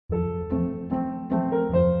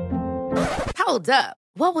Hold up.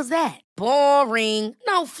 What was that? Boring.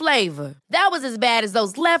 No flavor. That was as bad as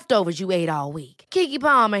those leftovers you ate all week. Keke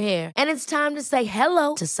Palmer here, and it's time to say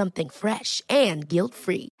hello to something fresh and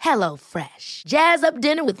guilt-free. Hello Fresh. Jazz up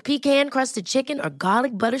dinner with pecan-crusted chicken or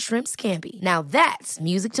garlic butter shrimp scampi. Now that's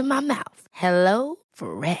music to my mouth. Hello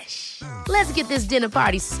Fresh. Let's get this dinner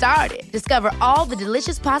party started. Discover all the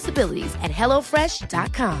delicious possibilities at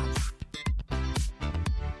hellofresh.com.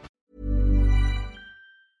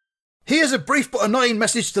 Here's a brief but annoying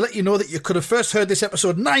message to let you know that you could have first heard this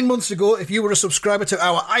episode 9 months ago if you were a subscriber to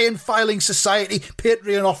our Iron Filing Society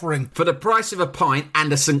Patreon offering. For the price of a pint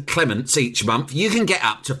and a St. Clement's each month, you can get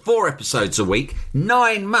up to 4 episodes a week,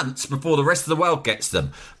 9 months before the rest of the world gets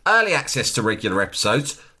them. Early access to regular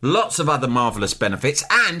episodes, lots of other marvellous benefits,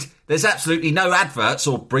 and there's absolutely no adverts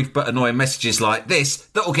or brief but annoying messages like this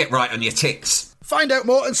that will get right on your ticks. Find out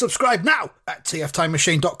more and subscribe now at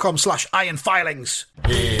tftimemachine.com/ironfilings.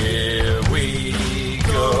 Here we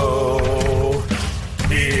go.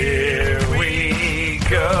 Here we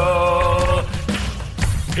go.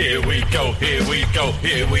 Here we go. Here we go.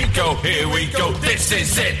 Here we go. Here we go. This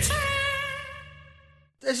is it.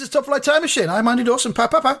 This is Top Flight Time Machine. I'm Andy Dawson.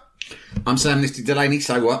 Papa. I'm Sam Listy Delaney,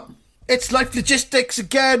 so what? It's Life Logistics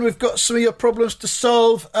again. We've got some of your problems to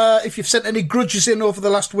solve. If you've sent any grudges in over the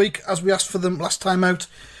last week, as we asked for them last time out,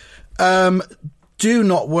 do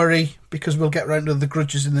not worry, because we'll get round to the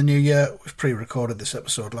grudges in the new year. We've pre-recorded this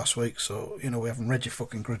episode last week, so, we haven't read your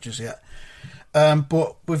fucking grudges yet.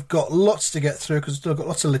 But we've got lots to get through, because we've still got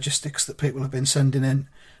lots of logistics that people have been sending in.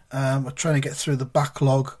 We're trying to get through the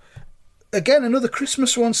backlog. Again, another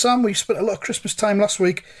Christmas one, Sam. We spent a lot of Christmas time last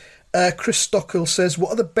week. Chris Stockwell says,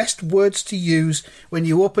 what are the best words to use when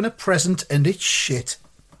you open a present and it's shit?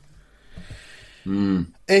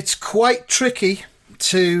 It's quite tricky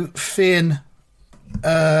to feign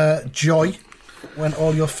joy when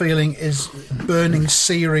all you're feeling is burning,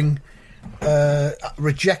 searing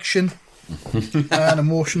rejection and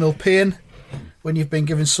emotional pain when you've been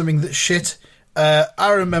given something that's shit. I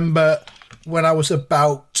remember when I was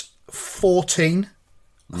about 14,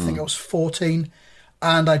 I think I was 14,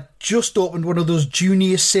 and I just opened one of those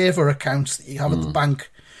junior saver accounts that you have at the bank,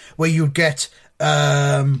 where you get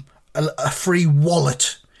a free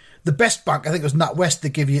wallet. The best bank, I think it was NatWest, they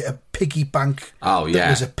give you a piggy bank. Oh, yeah. That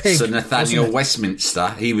was a pig. So Nathaniel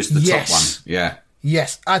Westminster, he was the top one. Yeah.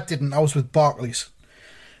 Yes, I didn't. I was with Barclays.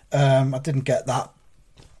 I didn't get that,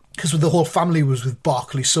 because the whole family was with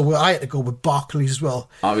Barclays, so I had to go with Barclays as well.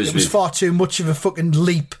 It was far too much of a fucking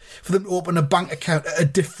leap for them to open a bank account at a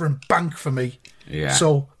different bank for me. Yeah.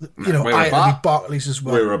 So, I had to be Barclays as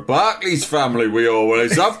well. We're a Barclays family, we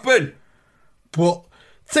always have been. But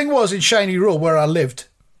thing was, in Shiny Row, where I lived,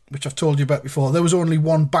 which I've told you about before, there was only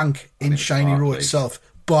one bank in Shiny Row itself,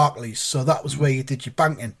 Barclays. So that was where you did your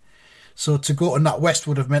banking. So to go to NatWest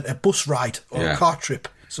would have meant a bus ride or a car trip.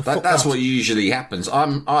 So that's what usually happens.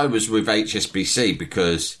 I was with HSBC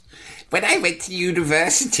because when I went to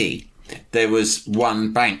university, there was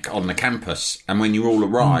one bank on the campus, and when you all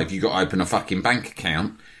arrive, you got to open a fucking bank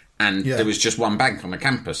account, and there was just one bank on the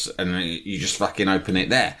campus, and you just fucking open it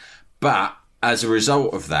there. But as a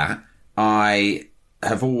result of that, I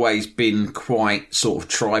have always been quite sort of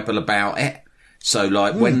tribal about it. So,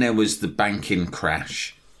 when there was the banking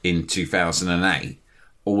crash in 2008,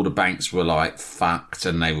 all the banks were fucked,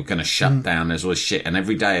 and they were going to shut down. There's all this shit, and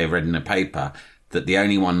every day I read in the paper that the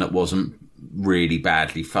only one that wasn't really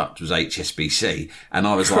badly fucked was HSBC, and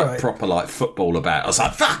I was proper football about it. I was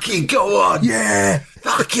like, fucking go on, yeah,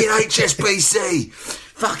 fucking HSBC,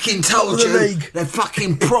 fucking told you, they're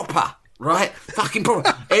fucking proper, right? Fucking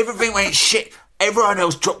proper. Everything went shit. Everyone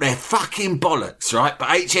else dropped their fucking bollocks, right? But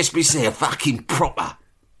HSBC are fucking proper,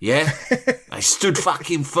 yeah. They stood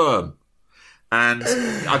fucking firm. And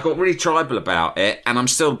I got really tribal about it, and I'm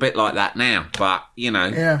still a bit like that now. But,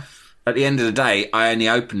 at the end of the day, I only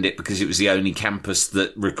opened it because it was the only campus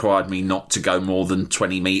that required me not to go more than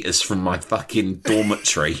 20 metres from my fucking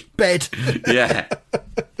dormitory. Bed. Yeah.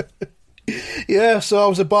 Yeah, so I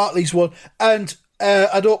was a Barclays one, and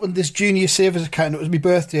I'd opened this junior savers account. It was my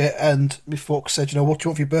birthday, and my folks said, what do you want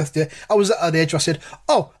for your birthday? I was at the age where I said,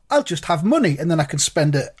 I'll just have money, and then I can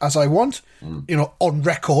spend it as I want, on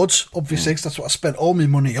records, obviously, because that's what I spent all my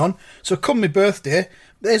money on. So come my birthday,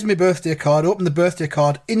 there's my birthday card, open the birthday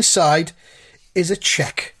card, inside is a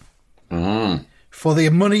cheque for the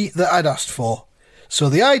money that I'd asked for. So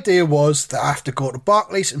the idea was that I have to go to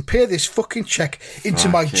Barclays and pay this fucking cheque into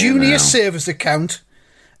my junior savers account,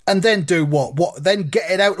 And then do what? What? Then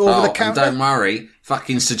get it out over the counter? And don't worry,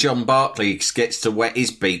 fucking Sir John Barclay gets to wet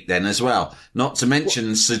his beak then as well. Not to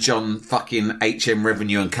mention Sir John fucking HM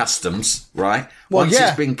Revenue and Customs, right? Well, once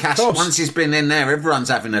it's been cashed, of course. once it's been in there, everyone's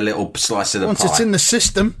having a little slice of the Once pie. it's in the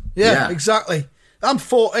system. Yeah, exactly. I'm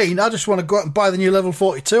 14. I just want to go out and buy the new Level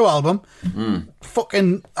 42 album.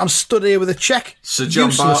 Fucking, I'm stood here with a cheque. Sir John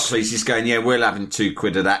Useless. Barclays is going, yeah, we're having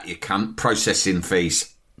 £2 of that, you cunt. Processing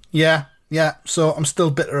fees. Yeah. So I'm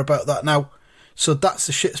still bitter about that now. So that's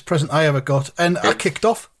the shittest present I ever got. And I kicked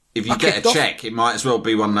off. If you get a cheque, it might as well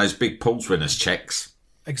be one of those big Paul's Winners checks.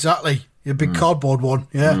 Exactly. A big cardboard one,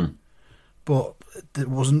 yeah. But it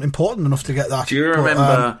wasn't important enough to get that. Do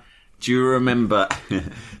you remember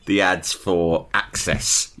the ads for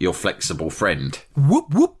Access, your flexible friend?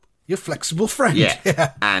 Whoop, whoop, your flexible friend.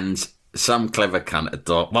 Yeah. And some clever cunt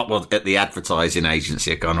at the advertising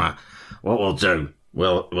agency had gone, right, what we'll do,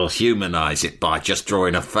 we'll humanise it by just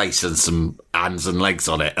drawing a face and some hands and legs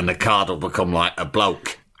on it, and the card will become like a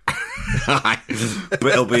bloke. But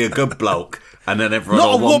it'll be a good bloke. And then everyone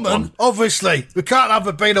Not will a want woman, one. obviously. We can't have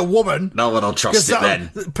it being a woman. No one will trust it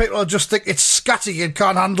then. People will just think it's scatty and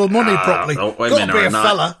can't handle money properly. Women Got to be are a not-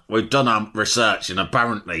 fella. We've done our research, and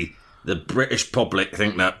apparently the British public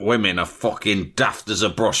think that women are fucking daft as a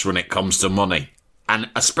brush when it comes to money.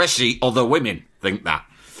 And especially other women think that.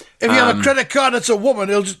 If you have a credit card that's a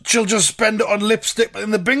woman, she'll just spend it on lipstick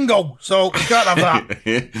in the bingo. So you can't have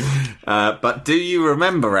that. But do you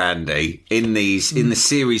remember, Andy, in the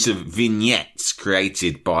series of vignettes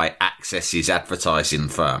created by Access's advertising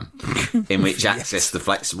firm, in which Access, the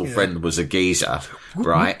flexible friend, was a geezer,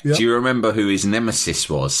 right? Yeah. Do you remember who his nemesis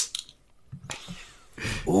was?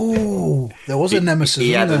 Ooh, there was a nemesis.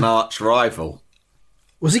 He had wasn't an there? arch rival.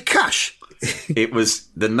 Was he Cash? It was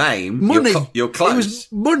the name. Money. You're close. It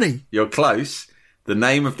was money. You're close. The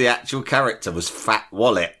name of the actual character was Fat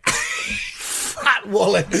Wallet. Fat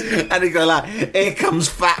wallet. And he'd go like, here comes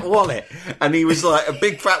Fat Wallet. And he was like a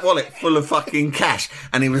big fat wallet full of fucking cash.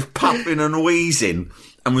 And he was puffing and wheezing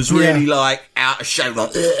and was really like out of shape,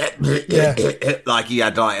 like, like he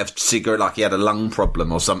had like a cigarette, like he had a lung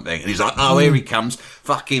problem or something. And he's like, oh, here he comes,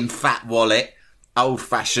 fucking Fat Wallet.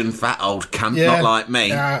 Old-fashioned fat old cunt, not like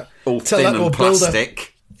me. All Tell thin that and little builder.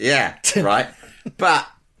 plastic. Yeah, right.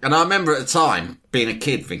 And I remember at the time, being a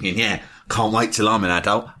kid, thinking, yeah, can't wait till I'm an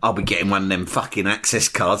adult. I'll be getting one of them fucking Access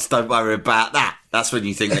cards. Don't worry about that. That's when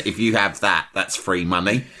you think that if you have that, that's free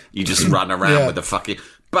money. You just run around with a fucking...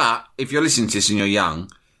 But if you're listening to this and you're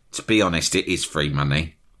young, to be honest, it is free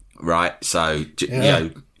money, right? So, you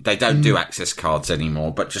know, they don't do Access cards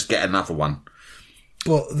anymore, but just get another one.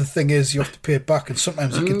 But the thing is, you have to pay it back, and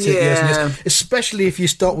sometimes it can take years and years, especially if you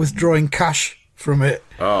start withdrawing cash from it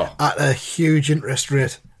at a huge interest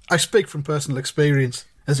rate. I speak from personal experience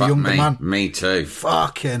as a younger man. Me too.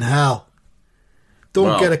 Fucking hell.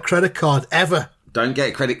 Don't get a credit card, ever. Don't get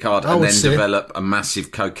a credit card I and would then say. develop a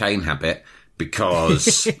massive cocaine habit,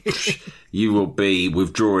 because you will be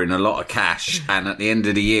withdrawing a lot of cash, and at the end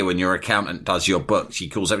of the year when your accountant does your books, he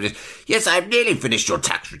calls up and says, yes, I've nearly finished your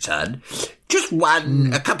tax return. Just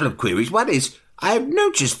a couple of queries. One is, I have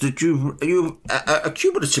noticed that you've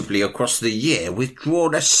cumulatively across the year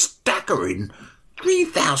withdrawn a staggering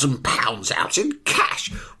 £3,000 out in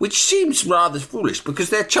cash, which seems rather foolish because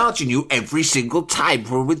they're charging you every single time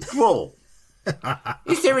for a withdrawal.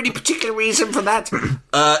 Is there any particular reason for that?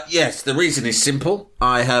 Yes, the reason is simple.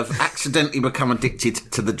 I have accidentally become addicted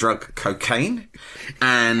to the drug cocaine,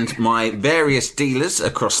 and my various dealers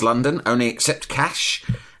across London only accept cash,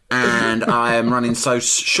 and I am running so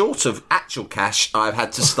short of actual cash, I've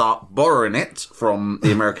had to start borrowing it from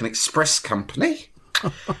the American Express company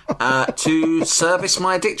to service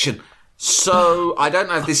my addiction. So, I don't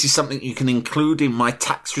know if this is something you can include in my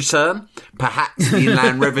tax return. Perhaps the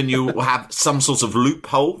Inland Revenue will have some sort of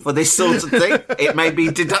loophole for this sort of thing. It may be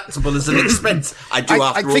deductible as an expense. I do,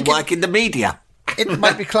 after all, work in the media. It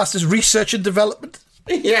might be classed as research and development.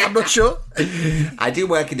 Yeah. I'm not sure. I do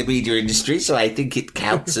work in the media industry, so I think it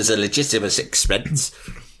counts as a legitimate expense.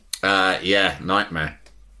 Nightmare.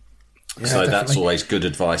 Yeah, So that's definitely. always good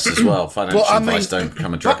advice as well. Financial advice, don't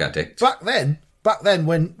become a drug addict. Back then,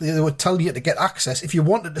 when they were telling you to get access, if you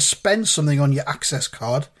wanted to spend something on your access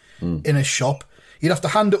card in a shop, you'd have to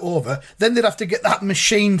hand it over. Then they'd have to get that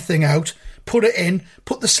machine thing out, put it in,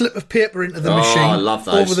 put the slip of paper into the machine I love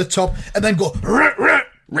those. over the top, and then go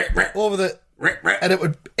over the... And it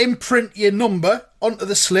would imprint your number onto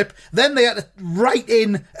the slip. Then they had to write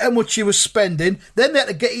in how much you were spending. Then they had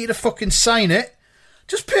to get you to fucking sign it.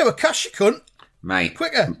 Just pay with cash, you cunt. Mate,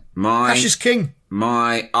 Quicker. Cash is king.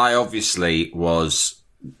 I obviously was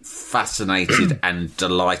fascinated and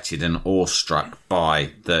delighted and awestruck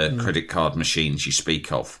by the credit card machines you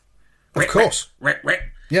speak of. Of course.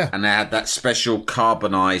 Yeah. And they had that special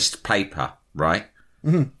carbonised paper, right?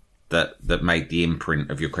 Mm-hmm. That made the imprint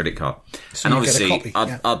of your credit card. So and you get a obviously,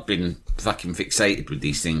 copy, I'd been fucking fixated with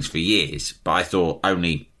these things for years, but I thought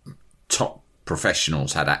only top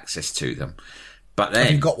professionals had access to them. But then,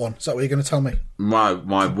 have you got one? Is that what you're going to tell me?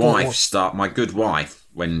 my good wife,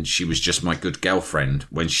 when she was just my good girlfriend,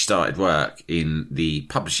 when she started work in the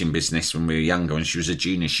publishing business when we were younger, when she was a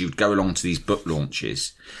junior, she would go along to these book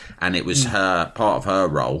launches, and it was part of her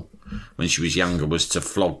role when she was younger was to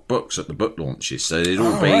flog books at the book launches. So they'd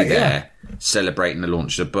all be there celebrating the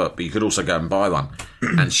launch of the book, but you could also go and buy one.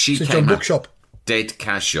 And she came bookshop. Dead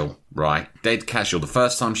casual, right? Dead casual. The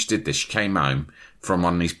first time she did this, she came home from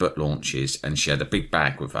one of these book launches and she had a big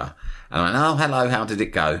bag with her. And I went, oh, hello, how did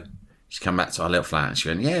it go? She came back to our little flat and she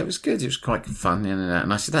went, yeah, it was good. It was quite fun.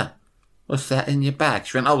 And I said, what's that in your bag?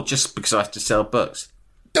 She went, oh, just because I have to sell books.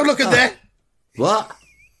 Don't look at there. What?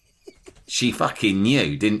 She fucking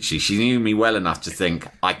knew, didn't she? She knew me well enough to think,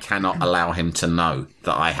 I cannot allow him to know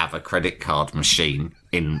that I have a credit card machine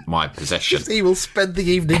in my possession. He will spend the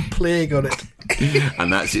evening playing on it.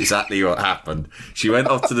 And that's exactly what happened. She went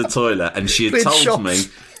off to the toilet and she had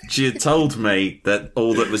told me that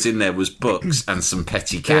all that was in there was books and some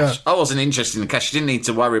petty cash. I wasn't interested in the cash. She didn't need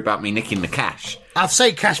to worry about me nicking the cash. I've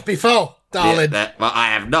seen cash before, darling. Well,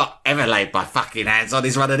 I have not ever laid my fucking hands on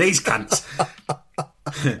one of these cunts.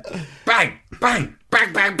 Bang, bang,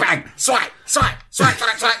 bang, bang, bang. Swipe, swipe, swipe,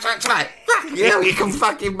 swipe, swipe, swipe, swipe. Yeah, you can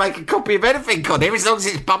fucking make a copy of anything on here as long as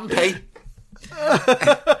it's bumpy.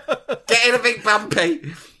 Get anything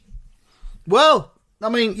bumpy. Well, I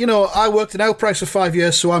mean, I worked in Outprice for 5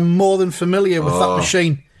 years, so I'm more than familiar with that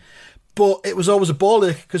machine. But it was always a ball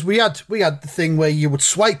ache because we had the thing where you would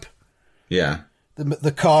swipe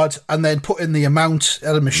the card and then put in the amount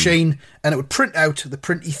at a machine and it would print out the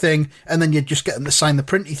printy thing and then you'd just get them to sign the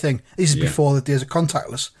printy thing. This is before the days of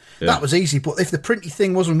contactless. Yeah. That was easy. But if the printy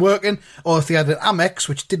thing wasn't working or if they had an Amex,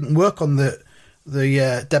 which didn't work on the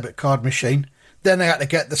debit card machine, then they had to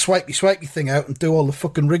get the swipey thing out and do all the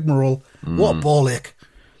fucking rigmarole. What a ball ache.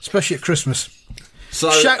 Especially at Christmas.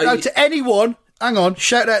 So shout out to anyone. Hang on.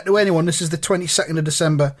 Shout out to anyone. This is the 22nd of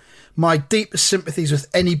December. My deepest sympathies with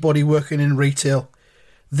anybody working in retail.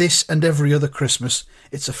 This and every other Christmas.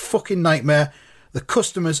 It's a fucking nightmare. The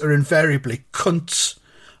customers are invariably cunts.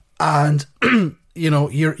 And,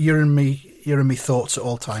 you're in me thoughts at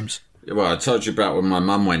all times. Well, I told you about when my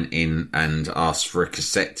mum went in and asked for a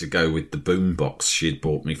cassette to go with the boombox she had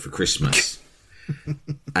bought me for Christmas.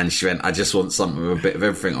 And she went, I just want something with a bit of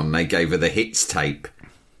everything on. And they gave her the hits tape.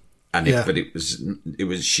 And it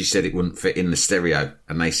was. She said it wouldn't fit in the stereo,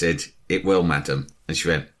 and they said it will, madam. And she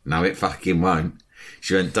went, no, it fucking won't.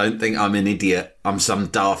 She went, don't think I'm an idiot. I'm some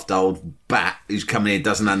daft old bat who's come here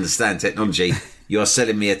doesn't understand technology. You're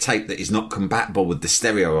selling me a tape that is not compatible with the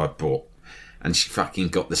stereo I bought. And she fucking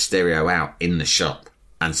got the stereo out in the shop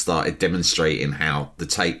and started demonstrating how the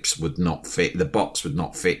tapes would not fit, the box would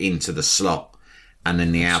not fit into the slot. And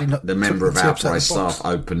then the member of Outprice staff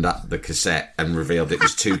opened up the cassette and revealed it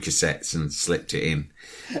was 2 cassettes and slipped it in.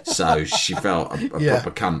 So she felt a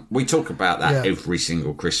proper cunt. We talk about that every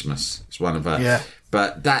single Christmas. It's one of her. Yeah.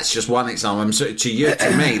 But that's just one example. So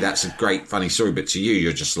to me, that's a great, funny story. But to you,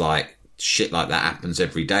 you're just like, shit like that happens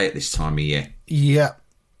every day at this time of year. Yeah.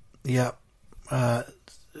 Yeah.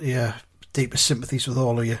 Deepest sympathies with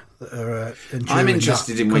all of you that are I'm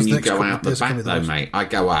interested in when you go out the back, though, mate. I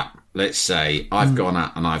go up. Let's say I've gone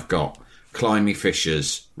out and I've got Climby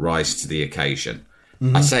Fisher's Rise to the Occasion.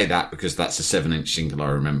 Mm-hmm. I say that because that's a 7-inch single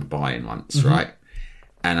I remember buying once, right?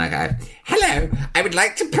 And I go, hello, I would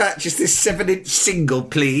like to purchase this 7-inch single,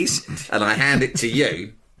 please. And I hand it to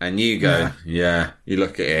you, and you go, you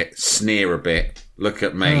look at it, sneer a bit, look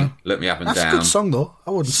at me, look me up and down. That's a good song, though.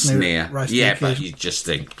 I wouldn't sneer. But you just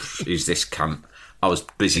think, who's this cunt? I was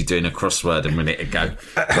busy doing a crossword a minute ago,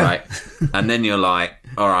 right? And then you're like,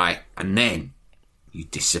 all right. And then you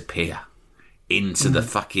disappear into the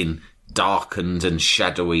fucking darkened and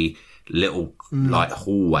shadowy little like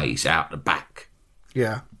hallways out the back.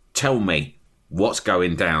 Yeah. Tell me what's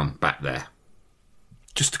going down back there.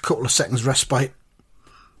 Just a couple of seconds respite.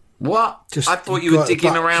 What? I thought you were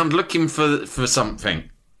digging around looking for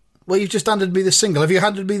something. Well, you've just handed me the single. Have you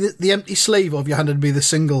handed me the empty sleeve or have you handed me the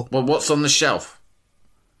single? Well, what's on the shelf?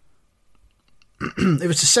 If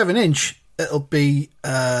it's a 7-inch, it'll be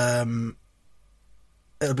the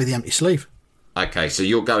empty sleeve. Okay, so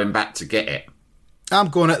you're going back to get it. I'm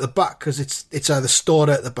going out the back because it's either stored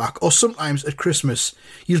out the back or sometimes at Christmas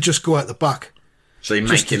you'll just go out the back. So you're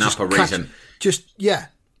making up a reason. Yeah.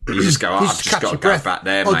 You just go, I've just catch got to your go breath. back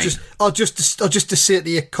there, or mate. just to say to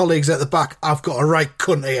your colleagues at the back, I've got a right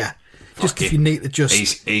cunt here. Just if you need to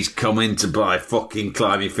just... He's coming to buy fucking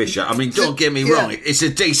Climby Fisher. I mean, don't get me wrong, it's a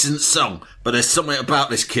decent song, but there's something about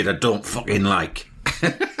this kid I don't fucking like.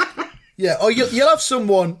 Yeah, or you'll have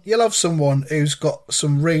someone who's got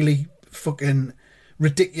some really fucking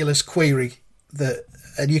ridiculous query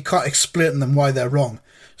and you can't explain to them why they're wrong.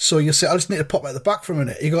 So you'll say, I just need to pop out the back for a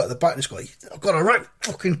minute. You go at the back and just go, I've got a right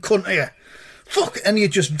fucking cunt here. Fuck, and you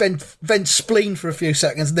just vent spleen for a few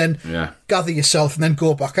seconds, and then gather yourself, and then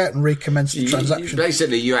go back out and recommence the transaction.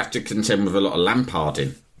 Basically, you have to contend with a lot of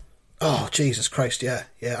Lamparding. Oh, Jesus Christ, yeah.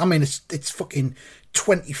 I mean, it's fucking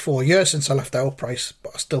 24 years since I left Our Price,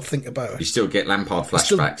 but I still think about it. You still get Lampard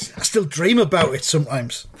flashbacks. I still dream about it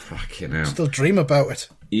sometimes. Fucking hell. Still dream about it.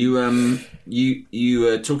 You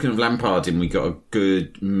talking of Lamparding, we got a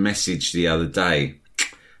good message the other day.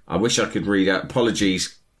 I wish I could read out.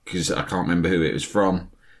 Apologies, because I can't remember who it was from.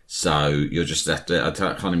 So you'll just have to... I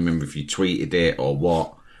can't remember if you tweeted it or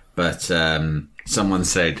what. But someone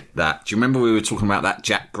said that... Do you remember we were talking about that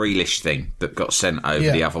Jack Grealish thing that got sent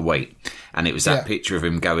over the other week? And it was that picture of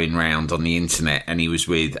him going round on the internet, and he was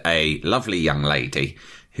with a lovely young lady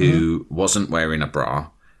who wasn't wearing a bra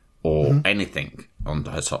or anything on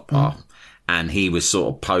her top part. And he was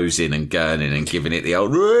sort of posing and gurning and giving it the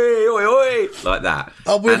old... Oi, oi, oi, like that.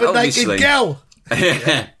 I'm with a naked girl.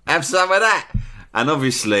 Have some of that. And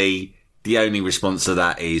obviously, the only response to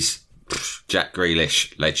that is Jack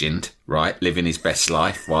Grealish, legend, right? Living his best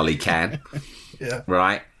life while he can.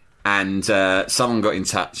 Right? And someone got in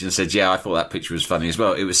touch and said, I thought that picture was funny as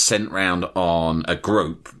well. It was sent round on a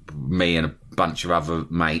group, me and a bunch of other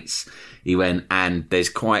mates. He went, and there's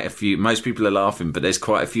quite a few, most people are laughing, but there's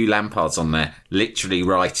quite a few Lampards on there, literally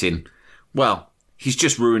writing, well, he's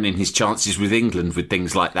just ruining his chances with England with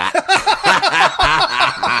things like that.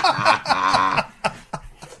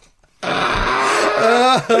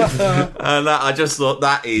 And I just thought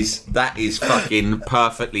that is fucking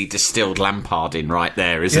perfectly distilled Lamparding right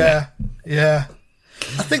there, isn't it? Yeah.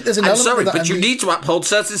 I think there's an element sorry, of that. but you need to uphold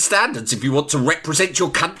certain standards if you want to represent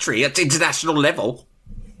your country at international level.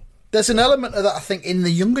 There's an element of that, I think, in the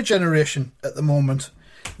younger generation at the moment.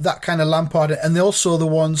 That kind of Lampard, and also the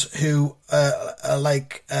ones who are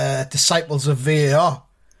like disciples of VAR.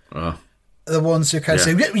 The ones who kind of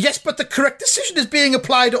say, yes, but the correct decision is being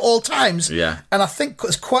applied at all times. Yeah. And I think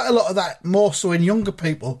there's quite a lot of that more so in younger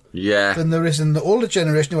people than there is in the older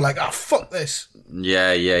generation who are like, fuck this.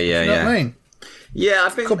 Yeah. You know what I mean? Yeah, I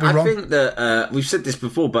think that we've said this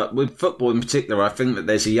before, but with football in particular, I think that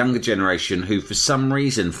there's a younger generation who, for some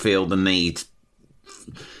reason, feel the need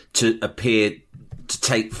to appear to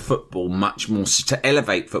take football much more, to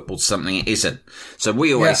elevate football to something it isn't. So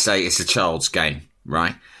we always say it's a child's game,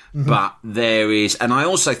 right? Mm-hmm. But there is, and I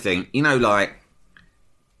also think, like,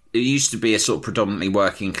 it used to be a sort of predominantly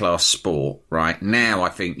working class sport, right? Now I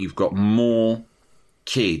think you've got more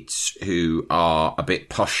kids who are a bit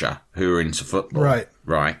posher who are into football,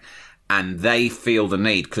 right? And they feel the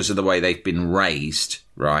need, because of the way they've been raised,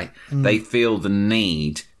 right? They feel the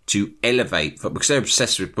need to elevate football because they're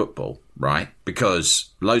obsessed with football, right? Because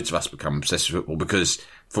loads of us become obsessed with football because,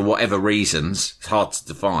 for whatever reasons, it's hard to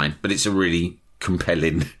define, but it's a really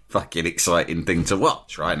compelling, fucking exciting thing to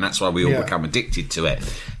watch, right? And that's why we all become addicted to it.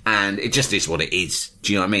 And it just is what it is.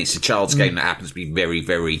 Do you know what I mean? It's a child's game that happens to be very,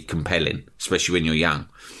 very compelling, especially when you're young.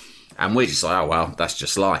 And we're just like, oh, well, that's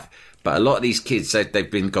just life. But a lot of these kids said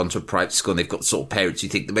they've gone to a private school and they've got sort of parents who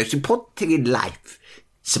think the most important thing in life,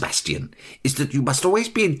 Sebastian, is that you must always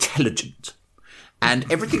be intelligent.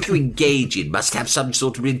 And everything you engage in must have some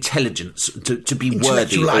sort of intelligence to be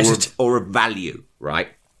worthy or of value, right?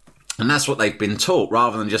 And that's what they've been taught,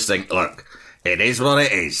 rather than just think, look, it is what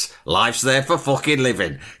it is. Life's there for fucking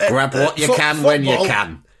living. Grab what you can when you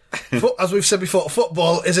can. As we've said before,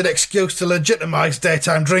 football is an excuse to legitimise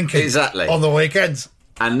daytime drinking. Exactly. On the weekends.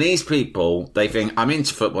 And these people, they think, I'm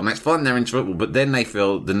into football, and it's fine, they're into football, but then they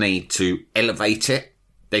feel the need to elevate it.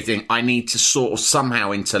 They think, I need to sort of somehow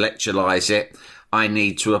intellectualise it. I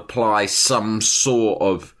need to apply some sort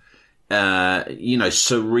of,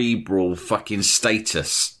 cerebral fucking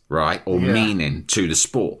status, right, or meaning to the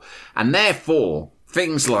sport. And therefore,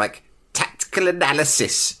 things like tactical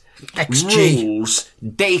analysis, XG, rules,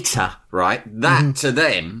 data, right, that to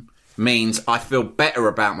them means I feel better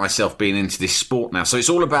about myself being into this sport now. So it's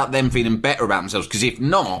all about them feeling better about themselves, because if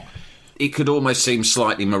not, it could almost seem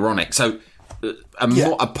slightly moronic. So a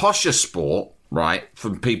posher sport, right,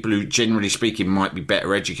 from people who, generally speaking, might be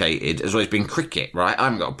better educated, has always been cricket, right? I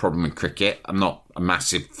haven't got a problem with cricket. I'm not a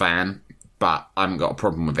massive fan, but I haven't got a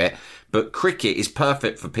problem with it. But cricket is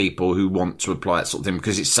perfect for people who want to apply that sort of thing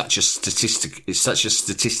because it's such a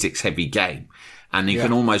statistics heavy game. And you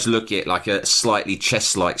can almost look at it like a slightly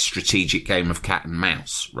chess-like strategic game of cat and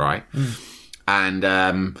mouse, right?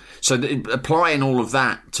 And so applying all of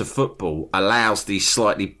that to football allows these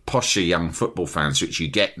slightly posher young football fans, which you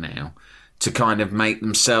get now, to kind of make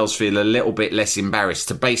themselves feel a little bit less embarrassed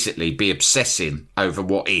to basically be obsessing over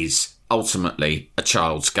what is ultimately a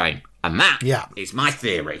child's game. And that is my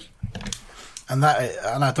theory. And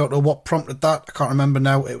I don't know what prompted that. I can't remember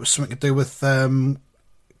now. It was something to do with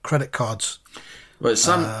credit cards. Well,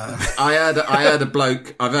 I heard a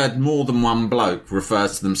bloke. I've heard more than one bloke refer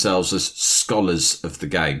to themselves as scholars of the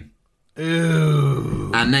game.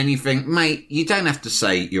 Ooh. And then you think, mate, you don't have to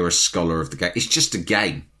say you're a scholar of the game. It's just a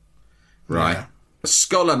game, right? Yeah. A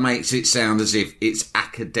scholar makes it sound as if it's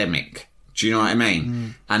academic. Do you know what I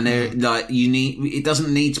mean? And it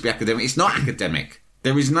doesn't need to be academic. It's not academic.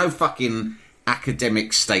 There is no fucking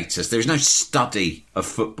academic status. There is no study of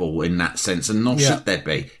football in that sense, and nor should there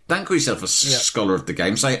be. Don't call yourself a scholar of the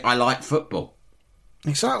game. Say, I like football.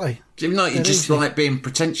 Exactly. If not, you're just like being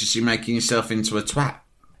pretentious. You're making yourself into a twat.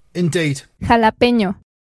 Indeed. Jalapeño.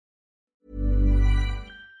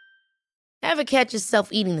 Ever catch yourself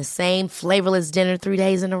eating the same flavorless dinner 3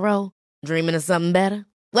 days in a row? Dreaming of something better?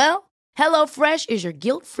 Well, HelloFresh is your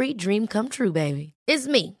guilt-free dream come true, baby. It's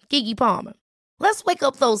me, Keke Palmer. Let's wake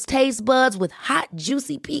up those taste buds with hot,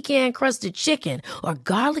 juicy pecan-crusted chicken or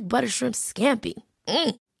garlic butter shrimp scampi.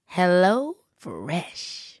 Hello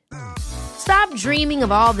Fresh. Stop dreaming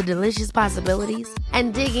of all the delicious possibilities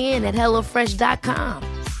and dig in at HelloFresh.com.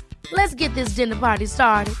 Let's get this dinner party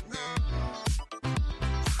started.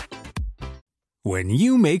 When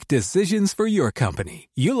you make decisions for your company,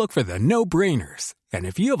 you look for the no-brainers. And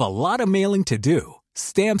if you have a lot of mailing to do,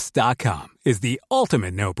 Stamps.com is the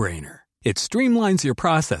ultimate no-brainer. It streamlines your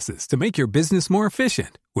processes to make your business more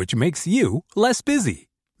efficient, which makes you less busy.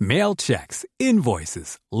 Mail checks,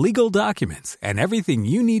 invoices, legal documents, and everything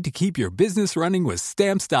you need to keep your business running with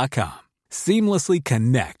Stamps.com. Seamlessly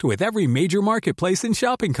connect with every major marketplace and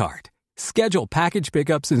shopping cart. Schedule package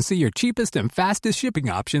pickups and see your cheapest and fastest shipping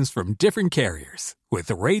options from different carriers.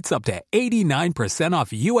 With rates up to 89%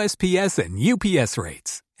 off USPS and UPS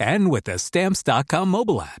rates. And with the Stamps.com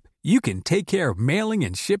mobile app, you can take care of mailing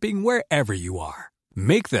and shipping wherever you are.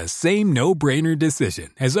 Make the same no-brainer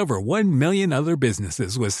decision as over 1 million other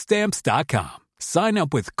businesses with Stamps.com. Sign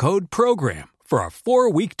up with code PROGRAM for a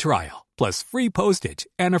 4-week trial, plus free postage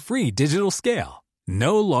and a free digital scale.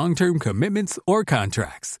 No long-term commitments or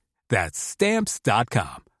contracts. That's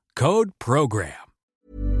Stamps.com. Code PROGRAM.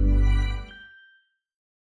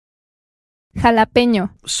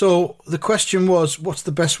 Jalapeño. So the question was, what's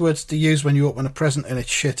the best words to use when you open a present and it's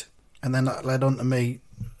shit? And then that led on to me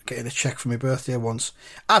getting a cheque for my birthday once.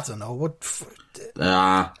 I don't know.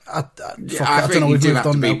 I think you do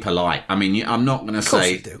have to be polite. I mean, I'm not going to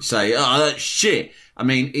say, oh, that's shit. I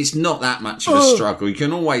mean, it's not that much of a struggle. You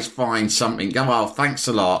can always find something. Go, oh, thanks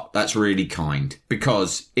a lot. That's really kind.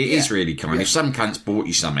 Because it is really kind. Yeah. If some cunt's bought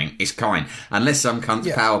you something, it's kind. Unless some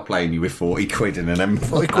cunt's power playing you with 40 quid in an envelope.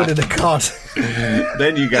 40 quid in a card.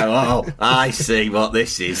 Then you go, oh, I see what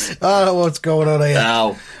this is. Oh, what's going on here?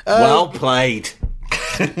 Oh, well played.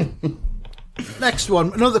 Next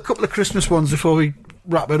one. Another couple of Christmas ones before we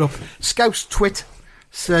wrap it up. Scouse Twit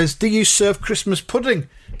says, do you serve Christmas pudding?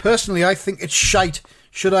 Personally, I think it's shite.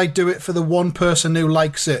 Should I do it for the one person who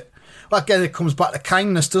likes it? Well, again, it comes back to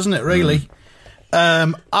kindness, doesn't it, really?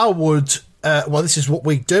 I would... well, this is what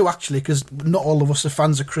we do, actually, because not all of us are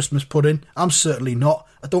fans of Christmas pudding. I'm certainly not.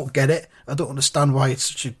 I don't get it. I don't understand why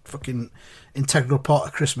it's such a fucking integral part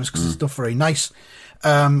of Christmas, because it's not very nice.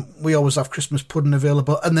 We always have Christmas pudding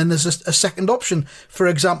available. And then there's a second option. For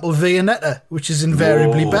example, Viennetta, which is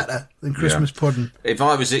invariably better than Christmas pudding. If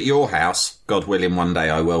I was at your house, God willing, one day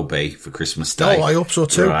I will be for Christmas Day. Oh, I hope so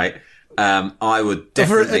too. Right. I would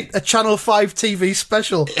definitely... a Channel 5 TV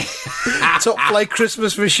special. Top Flight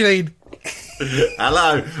Christmas Machine.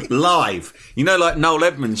 Hello, live. You know, like Noel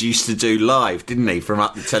Edmonds used to do live, didn't he, from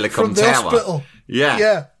up the Telecom from the Tower? Hospital.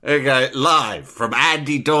 Yeah. Okay, live from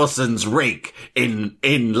Andy Dawson's rig in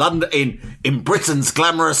London, in Britain's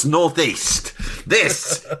glamorous northeast.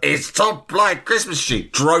 This is Top Flight Christmas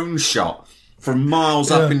Sheet. Drone shot from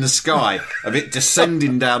miles up in the sky of it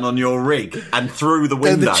descending down on your rig and through the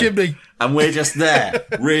window. And the chimney. And we're just there,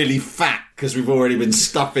 really fat, because we've already been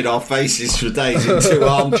stuffing our faces for days in 2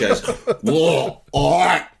 armchairs. Whoa, all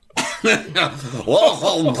right.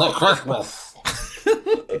 Welcome to Christmas.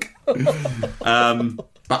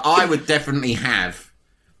 But I would definitely have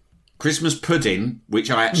Christmas pudding,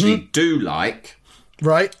 which I actually do like.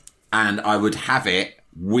 Right. And I would have it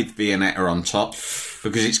with Viennetta on top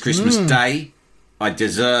because it's Christmas Day. I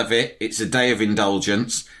deserve it. It's a day of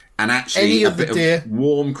indulgence. And actually, a bit of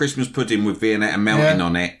warm Christmas pudding with Viennetta melting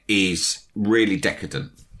on it is really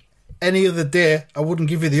decadent. Any other day, I wouldn't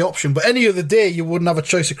give you the option, but any other day, you wouldn't have a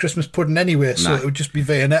choice of Christmas pudding anyway, so it would just be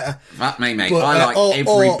Viennetta. Fuck me, mate. But, I like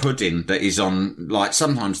every pudding that is on, like,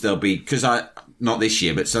 sometimes there'll be, because not this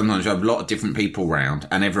year, but sometimes I have a lot of different people round,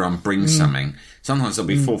 and everyone brings something. Sometimes there'll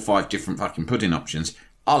be 4 or 5 different fucking pudding options.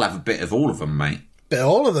 I'll have a bit of all of them, mate. Bit of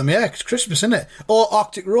all of them, yeah, it's Christmas, isn't it? Or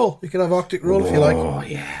Arctic roll. You can have Arctic roll if you like. Oh,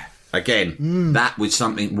 yeah. Again, that with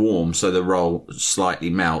something warm, so the roll slightly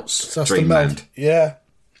melts. Dreamland. Yeah.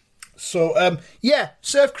 So,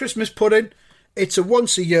 serve Christmas pudding. It's a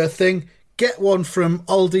once-a-year thing. Get one from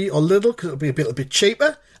Aldi or Lidl because it'll be a little bit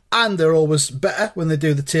cheaper. And they're always better when they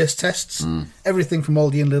do the taste tests. Everything from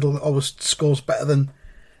Aldi and Lidl always scores better than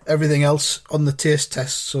everything else on the taste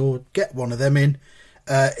test. So get one of them in.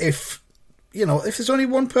 If there's only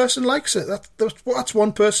one person likes it, that's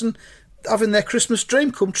one person having their Christmas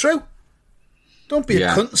dream come true. Don't be a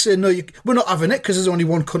cunt and say, no, we're not having it because there's only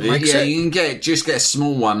one cunt likes it. Yeah, you can just get a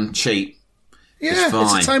small one, cheap. Yeah,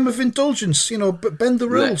 it's a time of indulgence, but bend the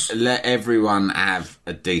rules. Let everyone have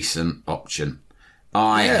a decent option.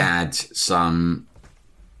 I had some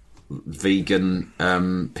vegan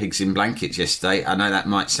pigs in blankets yesterday. I know that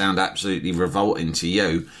might sound absolutely revolting to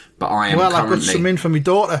you, but I am currently... Well, I've got some in for my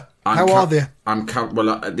daughter. How are they?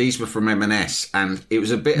 These were from M&S, and it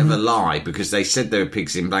was a bit of a lie because they said they were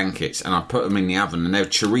pigs in blankets, and I put them in the oven, and they were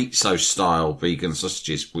chorizo-style vegan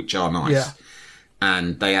sausages, which are nice. Yeah.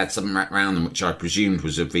 And they had something wrapped around them, which I presumed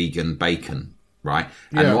was a vegan bacon, right?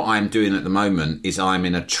 And what I'm doing at the moment is I'm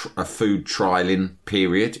in a food trialling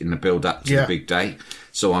period in the build-up to the big day.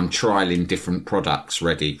 So I'm trialling different products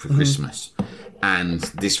ready for Christmas. And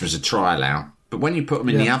this was a trial out. But when you put them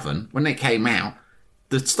in the oven, when they came out,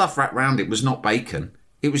 the stuff wrapped around it was not bacon.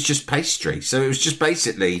 It was just pastry. So it was just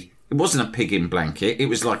basically, it wasn't a pig in blanket. It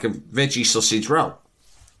was like a veggie sausage roll.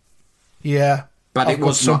 Yeah. But it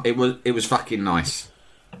was fucking nice.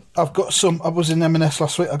 I've got some. I was in M&S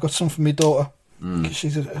last week. I got some for my daughter. Because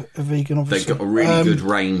she's a vegan, obviously. They've got a really good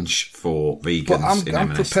range for vegans but in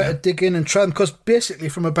I'm M&S. prepared to dig in and try them. Because basically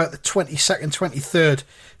from about the 22nd, 23rd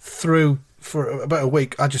through for about a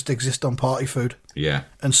week, I just exist on party food. Yeah.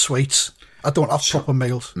 And sweets. I don't have proper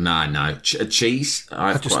meals. No. Cheese.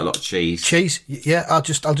 I have quite a lot of cheese. Cheese, yeah. I'll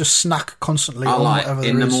just snack constantly on whatever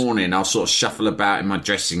in there the is. morning, I'll sort of shuffle about in my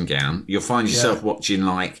dressing gown. You'll find yourself watching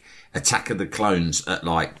like Attack of the Clones at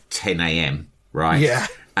like 10 a.m. Right? Yeah.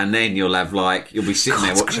 And then you'll be sitting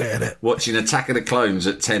there watching Attack of the Clones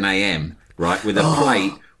at 10 a.m. Right, with a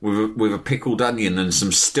plate with a pickled onion and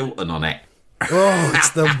some Stilton on it. Oh,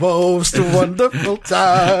 it's the most wonderful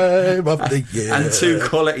time of the year. And 2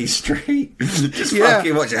 Quality Street. Just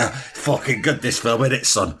fucking watching. Oh, fucking good this film, isn't it,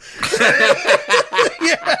 son?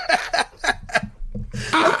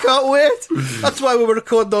 I can't wait. That's why we were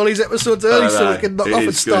recording all these episodes early so we can knock off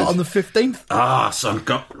and start on the 15th. Son,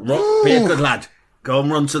 be a good lad. Go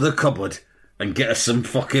and run to the cupboard and get us some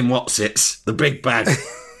fucking what's-its. The big bag.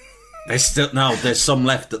 There's some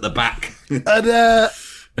left at the back.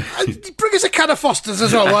 And bring us a can of Foster's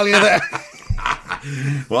as well while you're there.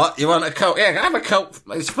 What? You want a Coke? Yeah, have a Coke.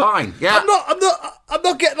 It's fine. Yeah. I'm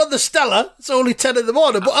not getting on the Stella. It's only 10 in the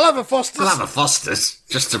morning, but I'll have a Foster's. I'll have a Foster's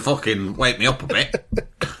just to fucking wake me up a bit.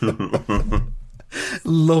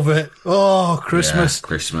 Love it. Oh, Christmas. Yeah,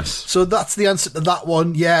 Christmas. So that's the answer to that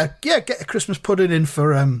one. Yeah, get a Christmas pudding in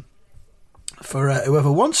for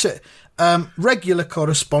whoever wants it. Regular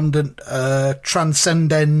correspondent,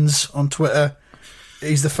 Transcendens on Twitter.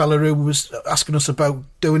 He's the fella who was asking us about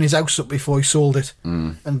doing his house up before he sold it,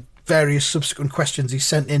 and various subsequent questions he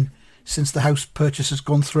sent in since the house purchase has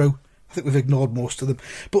gone through. I think we've ignored most of them.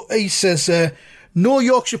 But he says, no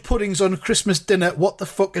Yorkshire puddings on Christmas dinner. What the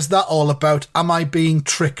fuck is that all about? Am I being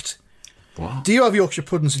tricked? What? Do you have Yorkshire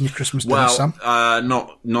puddings in your Christmas dinner, Sam?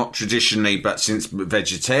 Not traditionally, but since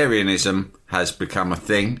vegetarianism has become a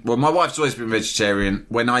thing. Well, my wife's always been vegetarian.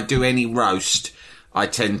 When I do any roast, I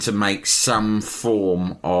tend to make some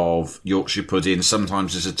form of Yorkshire pudding.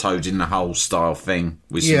 Sometimes there's a toad in the hole style thing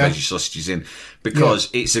with some veggie sausages in, because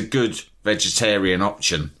it's a good vegetarian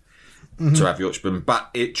option to have Yorkshire pudding.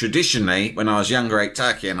 But traditionally, when I was younger, ate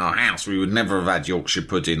turkey in our house, we would never have had Yorkshire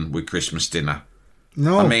pudding with Christmas dinner.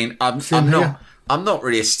 No, I mean, I'm not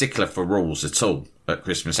really a stickler for rules at all at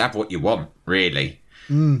Christmas. Have what you want, really.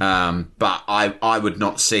 But I would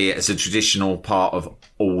not see it as a traditional part of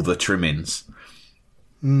all the trimmings.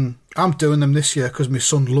 I'm doing them this year because my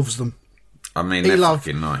son loves them. I mean, they're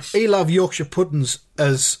fucking nice. He'll have Yorkshire puddings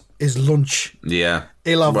as is lunch. Yeah.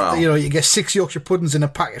 He'll have, you get 6 Yorkshire puddings in a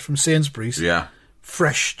packet from Sainsbury's. Yeah.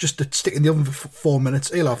 Fresh, just to stick in the oven for 4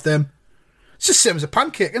 minutes. He'll have them. It's just the same as a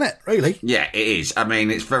pancake, isn't it, really? Yeah, it is. I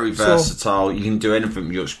mean, it's very versatile. You can do anything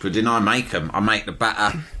with Yorkshire pudding. I make them. I make the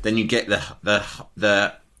batter. Then you get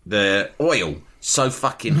the oil so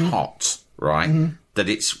fucking hot, right, that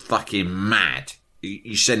it's fucking mad.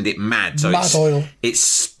 You send it mad. So mad oil. It's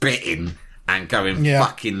spitting and going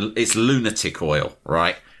fucking... It's lunatic oil,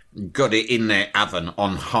 right? Got it in the oven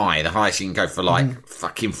on high. The highest you can go for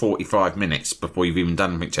fucking 45 minutes before you've even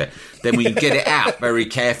done anything to it. Then when you get it out very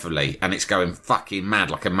carefully and it's going fucking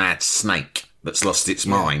mad like a mad snake that's lost its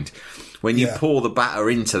mind, when you pour the batter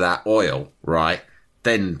into that oil, right,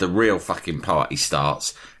 then the real fucking party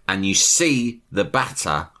starts and you see the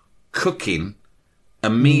batter cooking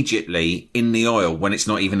immediately in the oil when it's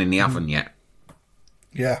not even in the oven yet.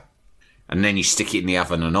 Yeah. And then you stick it in the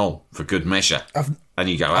oven and all for good measure. And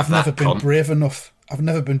you go, I've never been brave enough. I've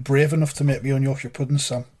never been brave enough to make my own Yorkshire pudding,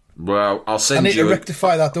 Sam. Well, I'll send you... I need to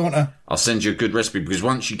rectify that, don't I? I'll send you a good recipe, because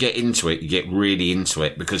once you get into it, you get really into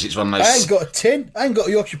it, because it's one of those... I ain't got a tin. I ain't got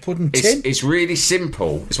a Yorkshire pudding tin. It's really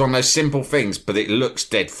simple. It's one of those simple things, but it looks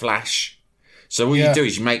dead flash. So all you do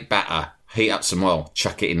is you make batter, heat up some oil,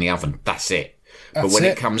 chuck it in the oven. That's it. But when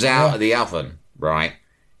it comes out of the oven, right,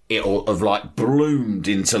 it'll have like bloomed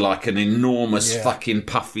into like an enormous fucking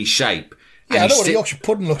puffy shape. Yeah, I know what a Yorkshire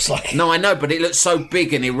pudding looks like. No, I know, but it looks so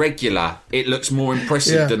big and irregular. It looks more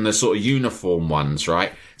impressive than the sort of uniform ones,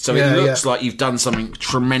 right? So it looks like you've done something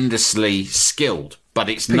tremendously skilled, but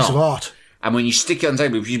it's not. Piece of art. And when you stick it on the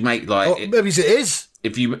table, if you make like... maybe it is.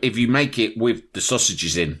 If you make it with the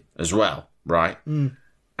sausages in as well, right?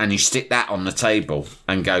 And you stick that on the table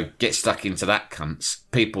and go, get stuck into that, cunts,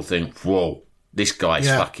 people think, whoa, this guy's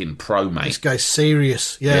fucking pro, mate. This guy's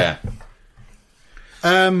serious, yeah.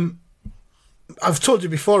 I've told you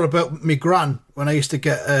before about my gran, when I used to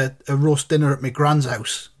get a roast dinner at my gran's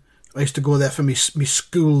house. I used to go there for my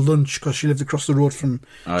school lunch, because she lived across the road from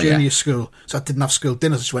junior school. So I didn't have school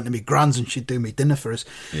dinner, so I went to my gran's and she'd do me dinner for us.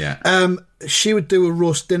 Yeah. She would do a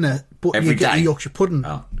roast dinner, but you get a Yorkshire pudding.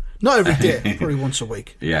 Oh. Not every day, probably once a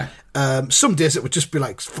week. Yeah. Some days it would just be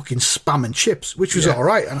like fucking spam and chips, which was all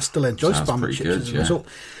right, and I still enjoy spam and chips as a result.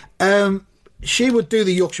 She would do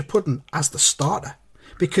the Yorkshire pudding as the starter,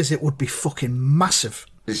 because it would be fucking massive,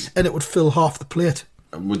 and it would fill half the plate.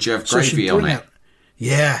 Would you have gravy on it?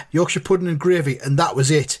 Yeah, Yorkshire pudding and gravy, and that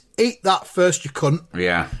was it. Eat that first, you cunt.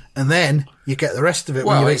 Yeah. And then you get the rest of it.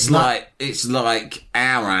 Well, when it's like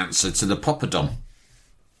our answer to the poppadom.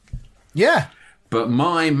 Yeah. But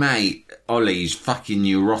my mate Ollie's fucking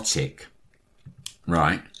neurotic,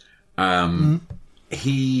 right? I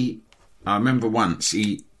remember once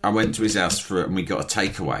I went to his house and we got a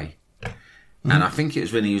takeaway, and I think it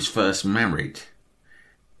was when he was first married.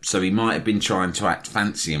 So he might have been trying to act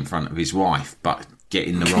fancy in front of his wife, but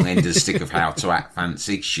getting the wrong end of the stick of how to act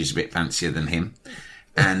fancy. She's a bit fancier than him.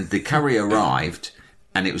 And the curry arrived,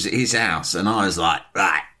 and it was at his house, and I was like,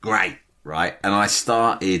 right, great, right? And I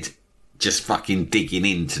started just fucking digging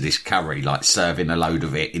into this curry, like serving a load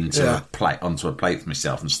of it onto a plate for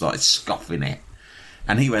myself, and started scoffing it.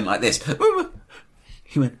 And he went like this.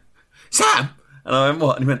 He went, Sam? And I went,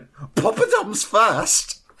 what? And he went, poppadoms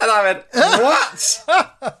first. And I went, what?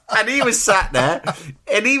 And he was sat there,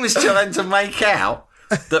 and he was trying to make out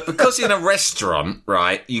that because in a restaurant,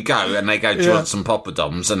 right, you go and they go, do you want some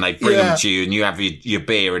poppadoms? And they bring them to you, and you have your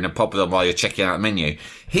beer in a poppadom while you're checking out the menu.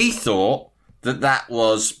 He thought that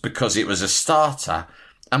was because it was a starter.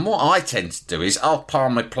 And what I tend to do is I'll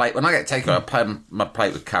palm my plate. When I get takeaway, I'll palm my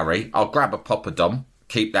plate with curry. I'll grab a poppadom,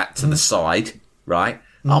 keep that to the side, right?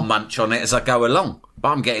 I'll munch on it as I go along. But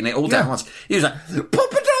I'm getting it all down once. He was like,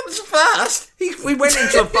 poppadoms first? We went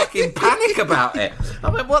into a fucking panic about it. I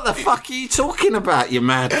went, what the fuck are you talking about, you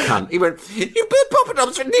mad cunt? He went, you put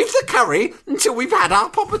poppadoms and leave the curry until we've had our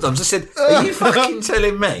poppadoms. I said, are you fucking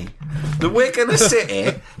telling me that we're going to sit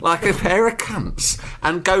here like a pair of cunts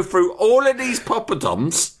and go through all of these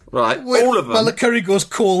poppadoms, right, all of them, while the curry goes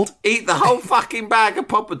cold, eat the whole fucking bag of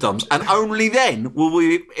poppadoms, and only then will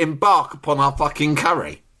we embark upon our fucking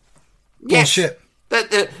curry? Yes. Bullshit.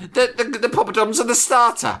 The poppadoms are the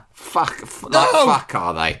starter. Fuck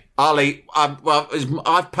are they? I'll eat.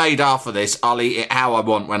 I've paid half of this. I'll eat it how I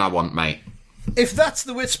want when I want, mate. if that's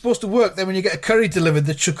the way it's supposed to work, then when you get a curry delivered,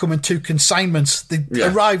 that should come in 2 consignments. They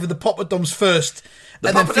arrive with the poppadoms first,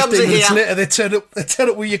 and then 15 minutes later they turn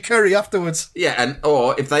up with your curry afterwards. Yeah,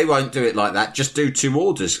 or if they won't do it like that, just do 2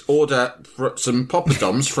 orders. Order some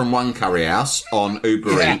poppadoms from one curry house on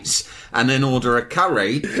Uber Eats, and then order a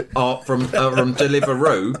curry from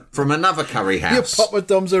Deliveroo from another curry house. Your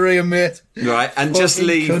poppadoms are here, mate. Right, and just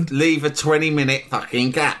leave a 20-minute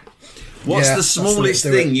fucking gap. What's the smallest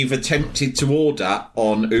thing you've attempted to order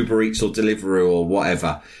on Uber Eats or Deliveroo or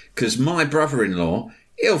whatever? Because my brother-in-law,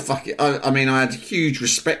 he'll fucking... I mean, I had huge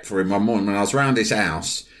respect for him one morning when I was round his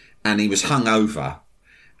house and he was hungover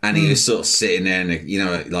and he was sort of sitting there and, you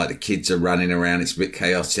know, like the kids are running around, it's a bit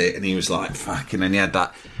chaotic, and he was like, fucking... And he had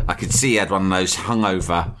that... I could see he had one of those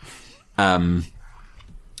hungover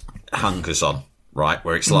hungers on. Right,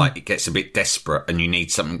 where it's like it gets a bit desperate and you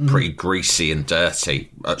need something pretty greasy and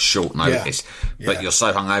dirty at short notice. But you're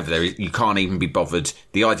so hungover there, you can't even be bothered.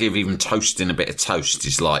 The idea of even toasting a bit of toast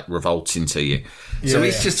is like revolting to you. So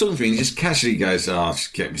he's just talking to me and he just casually goes, I'll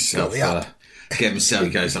just get myself... he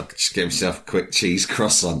goes, I'll just get myself a quick cheese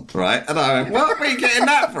croissant, right? And I went, where are you getting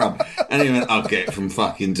that from? And he went, I'll get it from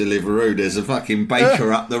fucking Deliveroo. There's a fucking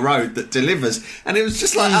baker up the road that delivers. And it was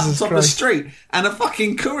just like up top of the street. And a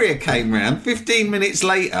fucking courier came round 15 minutes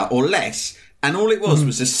later or less. And all it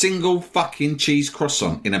was a single fucking cheese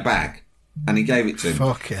croissant in a bag. And he gave it to him.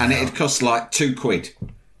 And it had cost like £2.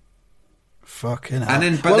 Fucking hell.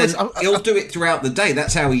 And then, he'll do it throughout the day.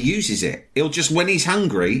 That's how he uses it. He'll just, when he's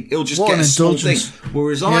hungry, he'll just get a small thing.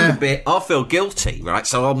 Whereas I feel guilty, right?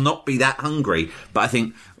 So I'll not be that hungry. But I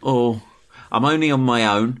think, I'm only on my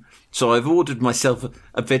own. So I've ordered myself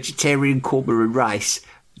a vegetarian korma and rice.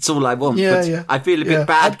 It's all I want. But I feel a bit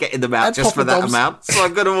bad getting them out just for that amount. So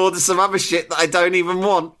I'm going to order some other shit that I don't even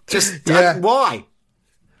want. Just, why?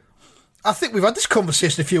 I think we've had this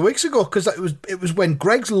conversation a few weeks ago because it was when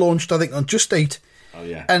Greggs launched, I think, on Just Eat. Oh,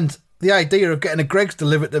 yeah. And the idea of getting a Greggs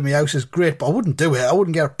delivered to my house is great, but I wouldn't do it. I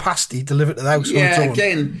wouldn't get a pasty delivered to the house. Yeah,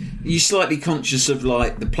 again, you're slightly conscious of,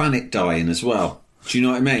 like, the planet dying as well. Do you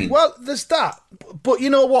know what I mean? Well, there's that. But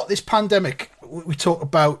you know what? This pandemic, we talk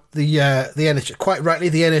about the NHS, quite rightly,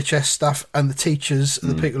 the NHS staff and the teachers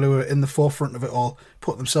and the people who are in the forefront of it all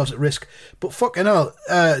put themselves at risk. But fucking hell,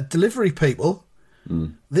 delivery people...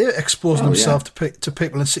 They're exposing themselves to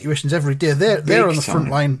people in situations every day. They're on the front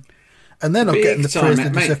line, and they're not getting the praise they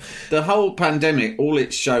deserve. The whole pandemic, all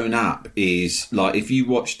it's shown up is, like, if you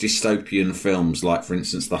watch dystopian films, like, for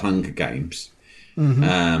instance, The Hunger Games,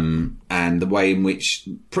 and the way in which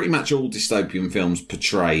pretty much all dystopian films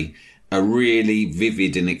portray a really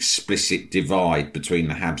vivid and explicit divide between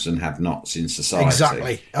the haves and have-nots in society.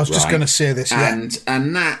 Exactly. I was just going to say this.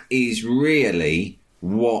 And that is really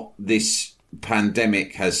what this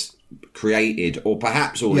pandemic has created, or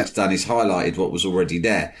perhaps all it's done is highlighted what was already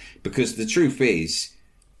there. Because the truth is,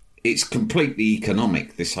 it's completely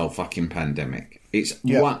economic, this whole fucking pandemic. It's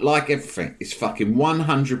like everything, it's fucking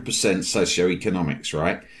 100% socioeconomics,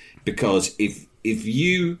 right? Because if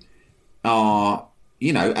you are,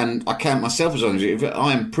 you know, and I count myself as one of you, if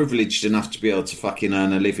I am privileged enough to be able to fucking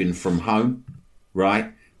earn a living from home,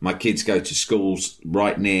 right? My kids go to schools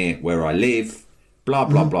right near where I live, blah,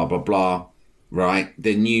 blah, blah, blah, blah. Right,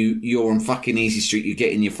 then you're on fucking Easy Street. You're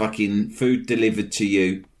getting your fucking food delivered to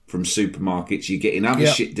you from supermarkets. You're getting other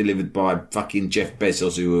shit delivered by fucking Jeff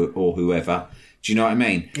Bezos or whoever. Do you know what I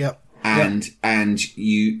mean? Yep. And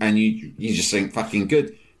you just think fucking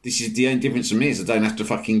good. This is the only difference for me is I don't have to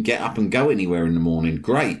fucking get up and go anywhere in the morning.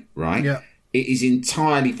 Great, right? Yeah. It is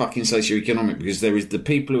entirely fucking socioeconomic because there is the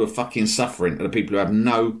people who are fucking suffering and the people who have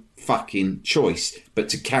no fucking choice but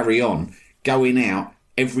to carry on going out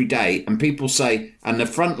every day. And people say, and the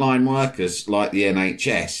frontline workers like the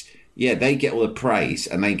NHS, they get all the praise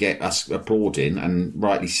and they get us applauding, and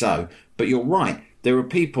rightly so. But you're right, there are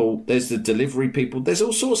people, there's the delivery people, there's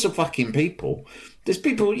all sorts of fucking people. There's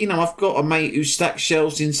people, you know, I've got a mate who stacks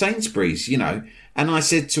shelves in Sainsbury's, you know, and I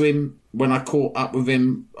said to him when I caught up with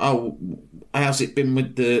him, how's it been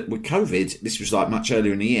with COVID? This was like much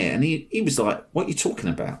earlier in the year. And he was like, what are you talking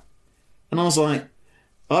about? And I was like,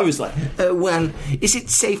 well, is it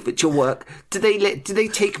safe at your work? Do they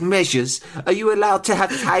take measures? Are you allowed to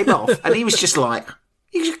have time off? And he was just like,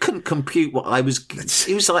 he just couldn't compute what I was.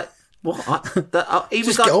 He was like, what? He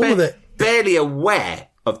was like barely aware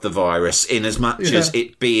of the virus in as much as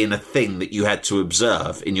it being a thing that you had to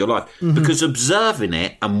observe in your life. Because observing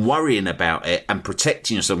it and worrying about it and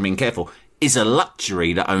protecting yourself and being careful is a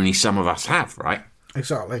luxury that only some of us have, right?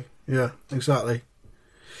 Exactly. Yeah, exactly.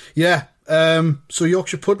 Yeah. So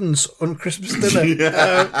Yorkshire puddings on Christmas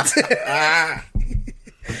dinner.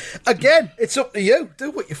 Again, it's up to you.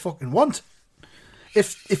 Do what you fucking want.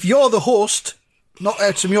 if you're the host, knock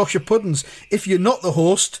out some Yorkshire puddings. If you're not the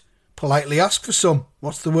host, politely ask for some.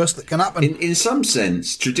 What's the worst that can happen? In some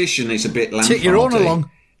sense, tradition is a bit Lampardy. Take your own along.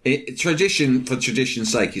 Tradition, for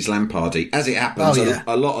tradition's sake, is Lampardy. As it happens,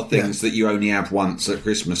 a lot of things that you only have once at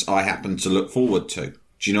Christmas, I happen to look forward to.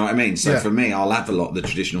 Do you know what I mean? So for me, I'll have a lot of the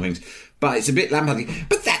traditional things. But it's a bit Lampardy.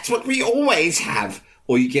 But that's what we always have.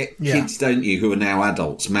 Or you get kids, don't you, who are now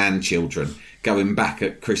adults, man-children, going back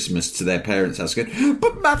at Christmas to their parents' house going,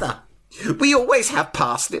 but Mother, we always have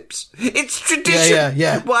parsnips. It's tradition.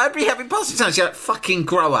 Yeah. Why are we having parsnips? You're like, fucking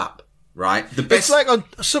grow up, right? The best. It's like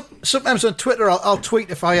sometimes on Twitter, I'll tweet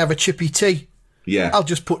if I have a chippy tea. Yeah. I'll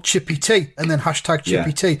just put chippy tea and then hashtag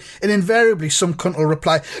chippy tea. And invariably some cunt will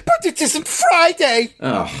reply, but it isn't Friday.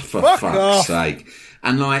 Oh, for Fuck fuck's off. sake.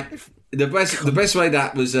 And like, the best way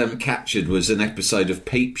that was captured was an episode of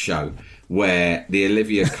Peep Show where the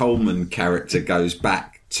Olivia Colman character goes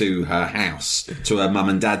back to her house, to her mum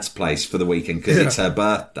and dad's place for the weekend because it's her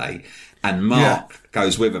birthday. And Mark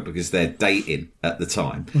goes with her because they're dating at the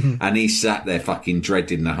time. Mm-hmm. And he sat there fucking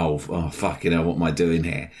dreading the whole, oh, fucking hell, what am I doing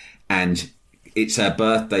here? And it's her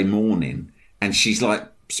birthday morning. And she's like,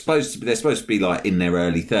 they're supposed to be like in their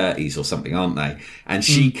early 30s or something, aren't they? And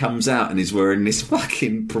she comes out and is wearing this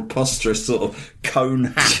fucking preposterous sort of cone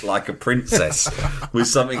hat like a princess with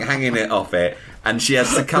something hanging it off it. And she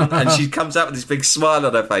has to come, and she comes out with this big smile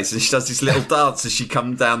on her face, and she does this little dance as she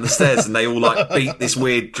comes down the stairs, and they all like beat this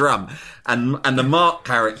weird drum. And the Mark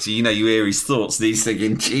character, you know, you hear his thoughts, and he's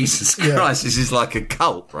thinking, Jesus Christ, this is like a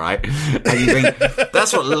cult, right? And you think,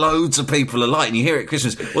 that's what loads of people are like. And you hear it at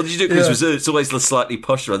Christmas. What did you do at Christmas? It's always the slightly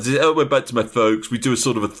posh ones. Oh, we're back to my folks. We do a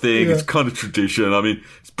sort of a thing. It's kind of tradition. I mean,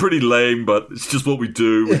 it's pretty lame, but it's just what we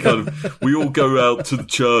do. We all go out to the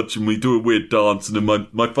church and we do a weird dance, and then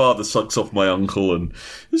my father sucks off my uncle, and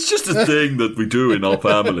it's just a thing that we do in our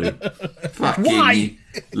family. Fucking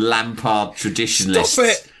Lampard traditionalists. Stop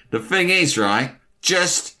it. The thing is, right,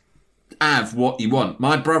 just have what you want.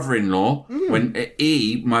 My brother-in-law,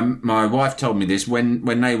 when my wife told me this, when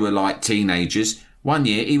they were like teenagers, one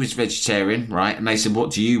year he was vegetarian, right? And they said,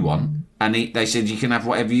 what do you want? And they said, you can have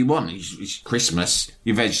whatever you want. It's Christmas.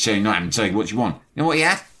 You're vegetarian, not having to tell you what you want. You know what he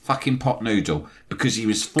had? Fucking pot noodle. Because he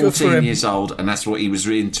was 14 years old and that's what he was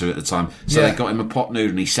into at the time. So they got him a pot noodle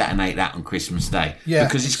and he sat and ate that on Christmas Day. Yeah,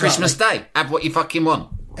 because it's Christmas Day. Have what you fucking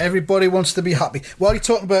want. Everybody wants to be happy. While you're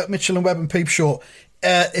talking about Mitchell and Webb and Peep Show,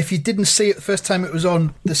 if you didn't see it the first time it was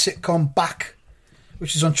on, the sitcom Back,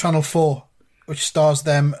 which is on Channel 4, which stars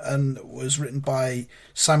them and was written by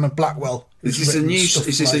Simon Blackwell. Is this a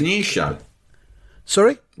new show?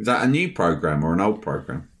 Sorry? Is that a new programme or an old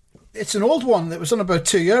programme? It's an old one that was on about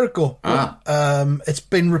 2 years ago. It's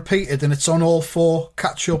been repeated and it's on all 4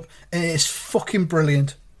 catch up and it's fucking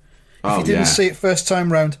brilliant. If you didn't see it first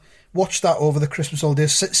time round, watch that over the Christmas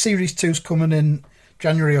holidays. Series 2's coming in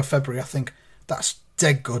January or February, I think. That's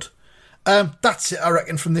dead good. That's it, I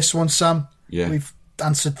reckon, from this one, Sam. Yeah. We've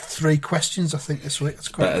answered 3 questions, I think, this week. That's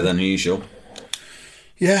quite better good. Than usual.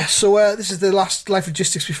 Yeah, so this is the last Life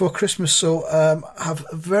Logistics before Christmas, so have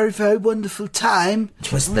a very, very wonderful time.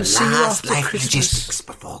 It was the last Life Logistics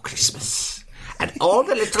before Christmas. And all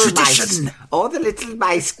the little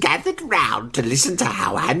mice gathered round to listen to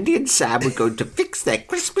how Andy and Sam were going to fix their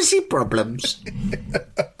Christmassy problems.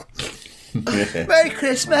 Merry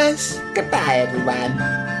Christmas! Goodbye,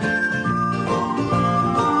 everyone.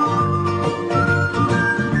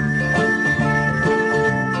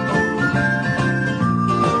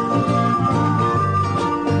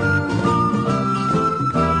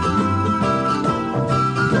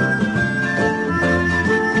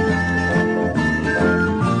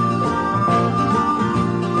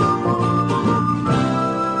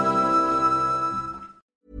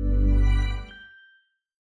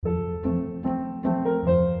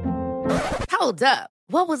 Hold up.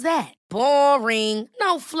 What was that? Boring.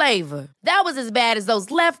 No flavor. That was as bad as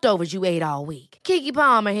those leftovers you ate all week. Keke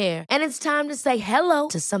Palmer here, and it's time to say hello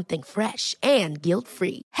to something fresh and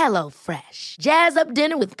guilt-free. Hello Fresh. Jazz up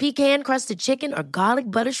dinner with pecan-crusted chicken or garlic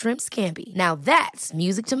butter shrimp scampi. Now that's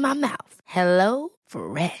music to my mouth. Hello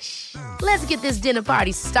Fresh. Let's get this dinner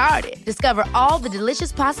party started. Discover all the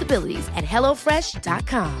delicious possibilities at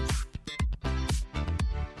HelloFresh.com.